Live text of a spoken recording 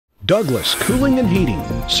Douglas Cooling and Heating,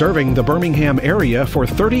 serving the Birmingham area for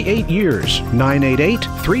 38 years.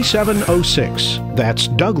 988-3706. That's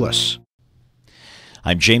Douglas.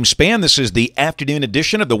 I'm James Spann. This is the afternoon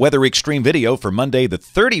edition of the Weather Xtreme video for Monday, the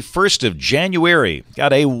 31st of January.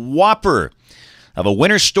 Got a whopper of a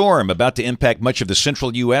winter storm about to impact much of the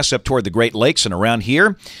central U.S. up toward the Great Lakes and around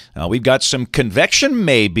here. We've got some convection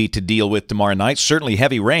maybe to deal with tomorrow night, certainly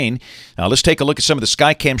heavy rain. Let's take a look at some of the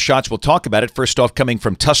Skycam shots. We'll talk about it. First off, coming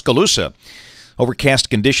from Tuscaloosa. Overcast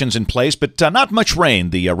conditions in place, but not much rain.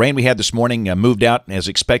 The rain we had this morning moved out as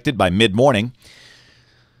expected by mid-morning.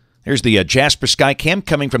 There's the Jasper Skycam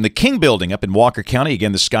coming from the King Building up in Walker County.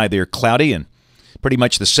 Again, the sky there cloudy and pretty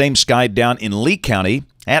much the same sky down in Lee County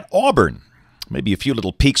at Auburn. Maybe a few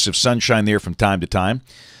little peaks of sunshine there from time to time.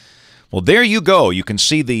 Well, there you go. You can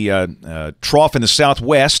see the trough in the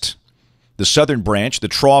southwest, the southern branch, the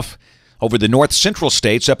trough over the north-central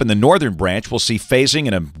states up in the northern branch. We'll see phasing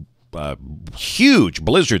and a huge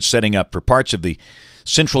blizzard setting up for parts of the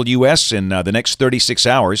central U.S. in the next 36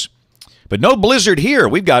 hours. But no blizzard here.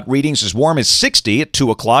 We've got readings as warm as 60 at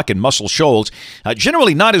 2 o'clock in Muscle Shoals.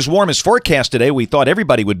 Generally not as warm as forecast today. We thought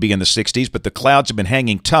everybody would be in the 60s, but the clouds have been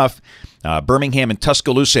hanging tough. Birmingham and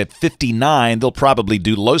Tuscaloosa at 59. They'll probably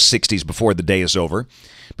do low 60s before the day is over.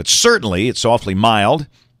 But certainly it's awfully mild.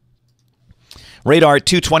 Radar at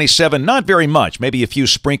 227, not very much. Maybe a few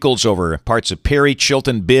sprinkles over parts of Perry,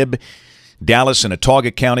 Chilton, Bibb, Dallas, and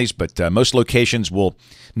Autauga counties, but most locations will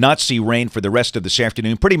not see rain for the rest of this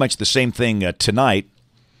afternoon. Pretty much the same thing tonight.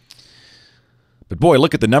 But boy,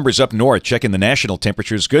 look at the numbers up north. Checking the national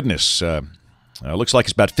temperatures. Goodness. Looks like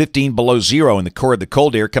it's about 15 below zero in the core of the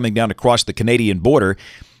cold air coming down across the Canadian border.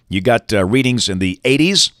 You got readings in the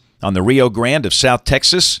 80s on the Rio Grande of South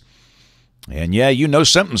Texas. And yeah, you know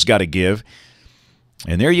something's got to give.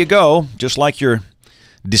 And there you go, just like your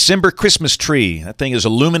December Christmas tree. That thing is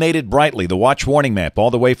illuminated brightly. The watch warning map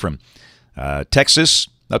all the way from Texas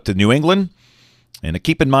up to New England. And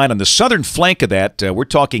keep in mind, on the southern flank of that, we're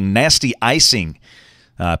talking nasty icing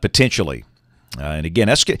potentially. And again,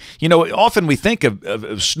 that's, you know, often we think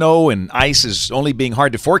of snow and ice as only being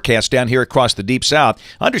hard to forecast down here across the Deep South.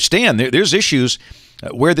 Understand, there's issues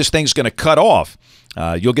where this thing's going to cut off.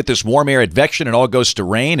 You'll get this warm air advection, it all goes to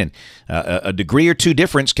rain, and a degree or two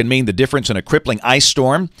difference can mean the difference in a crippling ice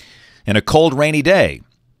storm and a cold, rainy day.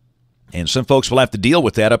 And some folks will have to deal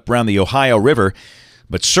with that up around the Ohio River,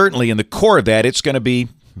 but certainly in the core of that, it's going to be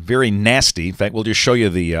very nasty. In fact, we'll just show you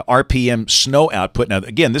the RPM snow output. Now,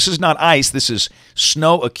 again, this is not ice. This is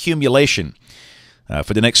snow accumulation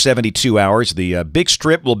for the next 72 hours. The big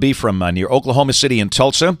strip will be from near Oklahoma City and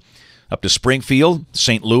Tulsa up to Springfield,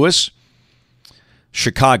 St. Louis,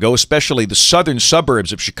 Chicago, especially the southern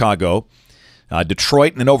suburbs of Chicago,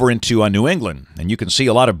 Detroit, and then over into New England. And you can see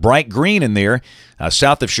a lot of bright green in there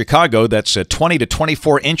south of Chicago. That's 20 to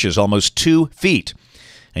 24 inches, almost 2 feet.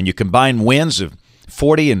 And you combine winds of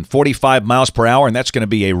 40 and 45 miles per hour, and that's going to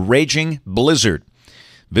be a raging blizzard.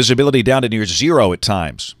 Visibility down to near zero at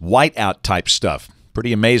times. Whiteout type stuff.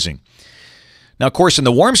 Pretty amazing. Now, of course, in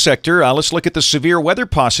the warm sector, let's look at the severe weather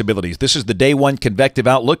possibilities. This is the day one convective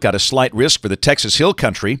outlook. Got a slight risk for the Texas Hill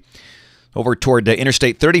Country over toward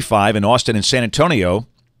Interstate 35 in Austin and San Antonio.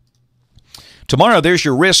 Tomorrow, there's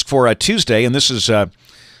your risk for Tuesday, and this is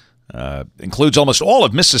includes almost all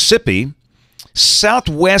of Mississippi,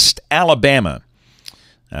 southwest Alabama.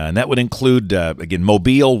 And that would include, again,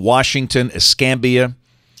 Mobile, Washington, Escambia,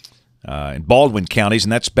 and Baldwin counties,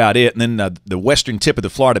 and that's about it. And then the western tip of the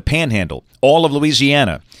Florida Panhandle, all of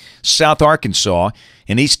Louisiana, South Arkansas,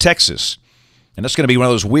 and East Texas. And that's going to be one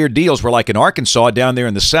of those weird deals where, like in Arkansas, down there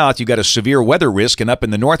in the south, you got a severe weather risk, and up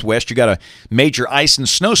in the northwest, you got a major ice and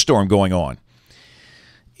snowstorm going on.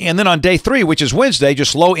 And then on day 3, which is Wednesday,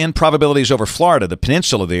 just low-end probabilities over Florida, the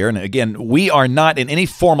peninsula there. And again, we are not in any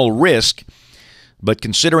formal risk, but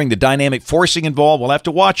considering the dynamic forcing involved, we'll have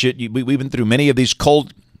to watch it. We've been through many of these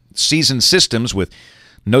cold season systems with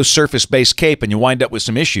no surface-based cape, and you wind up with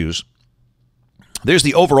some issues. There's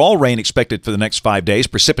the overall rain expected for the next 5 days,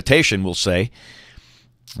 precipitation, we'll say.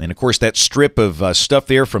 And, of course, that strip of stuff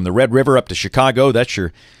there from the Red River up to Chicago, that's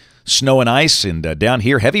your snow and ice. And down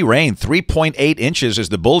here, heavy rain, 3.8 inches is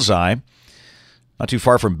the bullseye, not too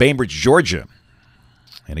far from Bainbridge, Georgia.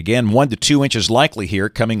 And again, 1 to 2 inches likely here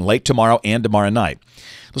coming late tomorrow and tomorrow night.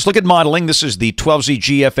 Let's look at modeling. This is the 12Z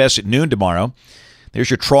GFS at noon tomorrow. There's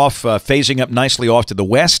your trough phasing up nicely off to the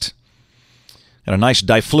west. Got a nice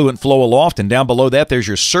diffluent flow aloft, and down below that, there's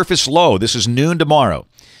your surface low. This is noon tomorrow.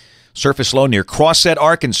 Surface low near Crossett,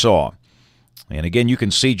 Arkansas. And again, you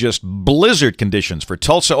can see just blizzard conditions for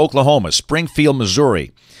Tulsa, Oklahoma, Springfield,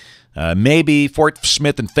 Missouri, maybe Fort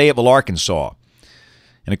Smith and Fayetteville, Arkansas.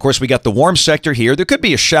 And, of course, we got the warm sector here. There could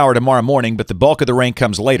be a shower tomorrow morning, but the bulk of the rain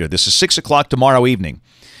comes later. This is 6 o'clock tomorrow evening.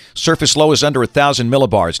 Surface low is under 1,000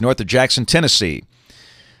 millibars north of Jackson, Tennessee.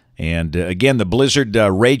 And, again, the blizzard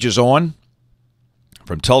rages on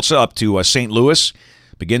from Tulsa up to St. Louis.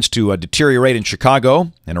 Begins to deteriorate in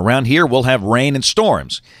Chicago. And around here, we'll have rain and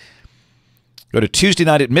storms. Go to Tuesday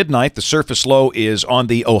night at midnight. The surface low is on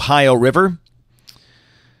the Ohio River.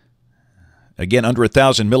 Again, under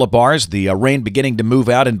 1,000 millibars. The rain beginning to move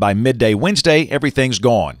out, and by midday Wednesday, everything's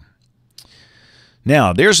gone.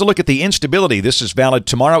 Now, there's a look at the instability. This is valid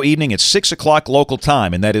tomorrow evening at 6 o'clock local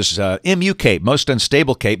time, and that is MU Cape, most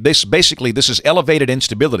unstable Cape. This is elevated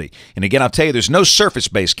instability. And again, I'll tell you, there's no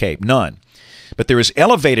surface-based Cape, none. But there is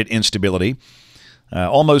elevated instability,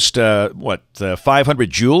 almost,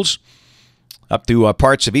 500 joules up to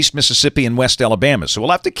parts of East Mississippi and West Alabama. So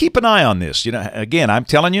we'll have to keep an eye on this. Again, I'm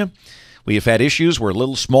telling you, we have had issues where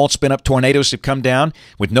little small spin-up tornadoes have come down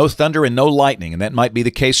with no thunder and no lightning, and that might be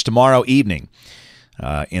the case tomorrow evening.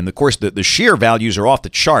 And, of course, the shear values are off the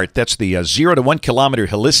chart. That's the 0 to 1 kilometer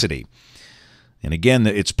helicity. And, again,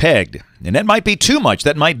 it's pegged. And that might be too much.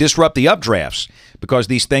 That might disrupt the updrafts because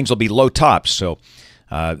these things will be low tops. So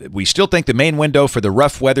we still think the main window for the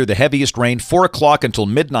rough weather, the heaviest rain, 4 o'clock until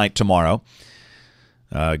midnight tomorrow.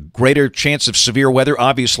 Greater chance of severe weather,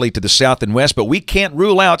 obviously, to the south and west, but we can't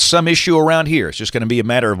rule out some issue around here. It's just going to be a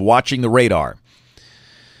matter of watching the radar.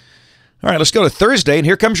 All right, let's go to Thursday, and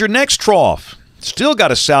here comes your next trough. Still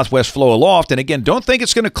got a southwest flow aloft, and again, don't think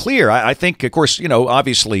it's going to clear. I think, of course,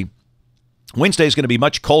 obviously, Wednesday is going to be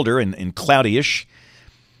much colder and cloudy-ish.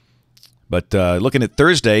 But looking at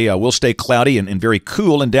Thursday, we'll stay cloudy and very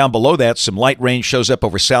cool. And down below that, some light rain shows up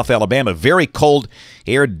over South Alabama. Very cold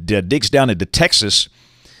air digs down into Texas.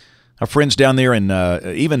 Our friends down there in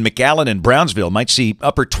even McAllen and Brownsville might see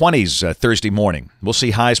upper 20s Thursday morning. We'll see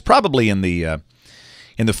highs probably in the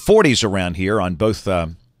 40s around here on both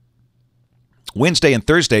Wednesday and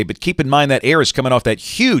Thursday. But keep in mind that air is coming off that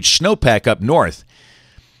huge snowpack up north.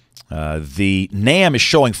 The NAM is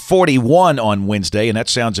showing 41 on Wednesday, and that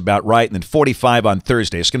sounds about right, and then 45 on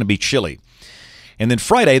Thursday. It's going to be chilly. And then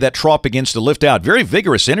Friday, that trough begins to lift out. Very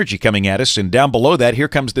vigorous energy coming at us, and down below that, here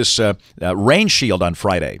comes this rain shield on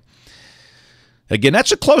Friday. Again,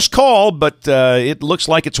 that's a close call, but it looks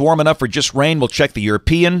like it's warm enough for just rain. We'll check the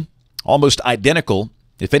European, almost identical.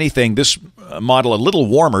 If anything, this model a little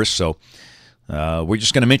warmer, so we're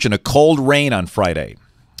just going to mention a cold rain on Friday.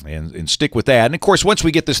 And stick with that. And, of course, once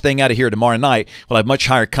we get this thing out of here tomorrow night, we'll have much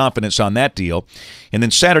higher confidence on that deal. And then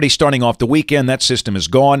Saturday, starting off the weekend, that system is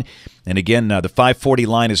gone. And, again, the 540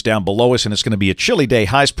 line is down below us, and it's going to be a chilly day.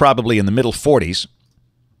 Highs probably in the middle 40s.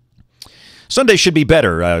 Sunday should be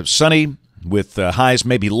better. Sunny with highs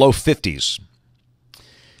maybe low 50s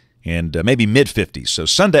and maybe mid-50s. So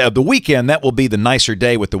Sunday of the weekend, that will be the nicer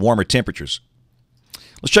day with the warmer temperatures.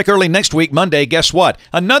 Let's check early next week, Monday. Guess what?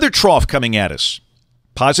 Another trough coming at us.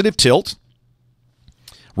 Positive tilt.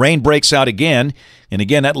 Rain breaks out again. And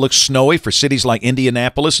again, that looks snowy for cities like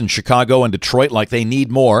Indianapolis and Chicago and Detroit, like they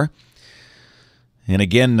need more. And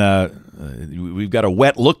again, we've got a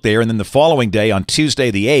wet look there. And then the following day, on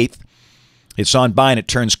Tuesday the 8th, it's on by and it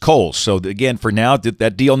turns cold. So again, for now,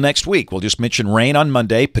 that deal next week. We'll just mention rain on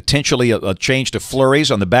Monday, potentially a change to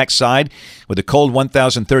flurries on the backside with a cold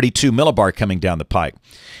 1,032 millibar coming down the pike.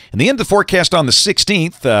 And the end of the forecast on the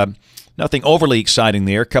 16th, nothing overly exciting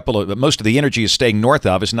there. Most of the energy is staying north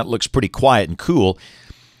of us, and that looks pretty quiet and cool.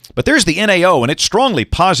 But there's the NAO, and it's strongly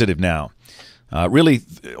positive now, really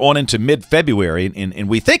on into mid-February. And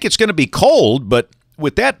we think it's going to be cold, but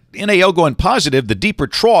with that NAO going positive, the deeper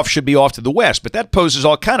trough should be off to the west. But that poses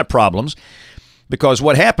all kind of problems because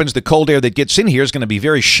what happens, the cold air that gets in here is going to be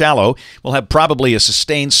very shallow. We'll have probably a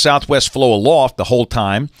sustained southwest flow aloft the whole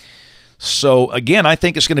time. So, again, I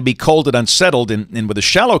think it's going to be cold and unsettled, and with a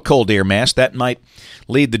shallow cold air mass, that might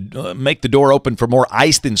make the door open for more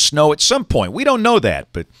ice than snow at some point. We don't know that,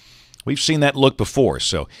 but we've seen that look before.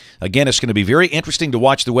 So, again, it's going to be very interesting to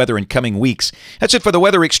watch the weather in coming weeks. That's it for the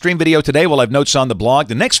Weather Extreme video today. We'll have notes on the blog.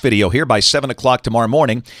 The next video here by 7 o'clock tomorrow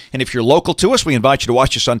morning. And if you're local to us, we invite you to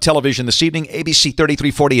watch us on television this evening, ABC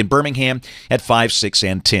 3340 in Birmingham at 5, 6,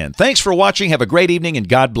 and 10. Thanks for watching. Have a great evening, and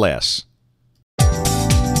God bless.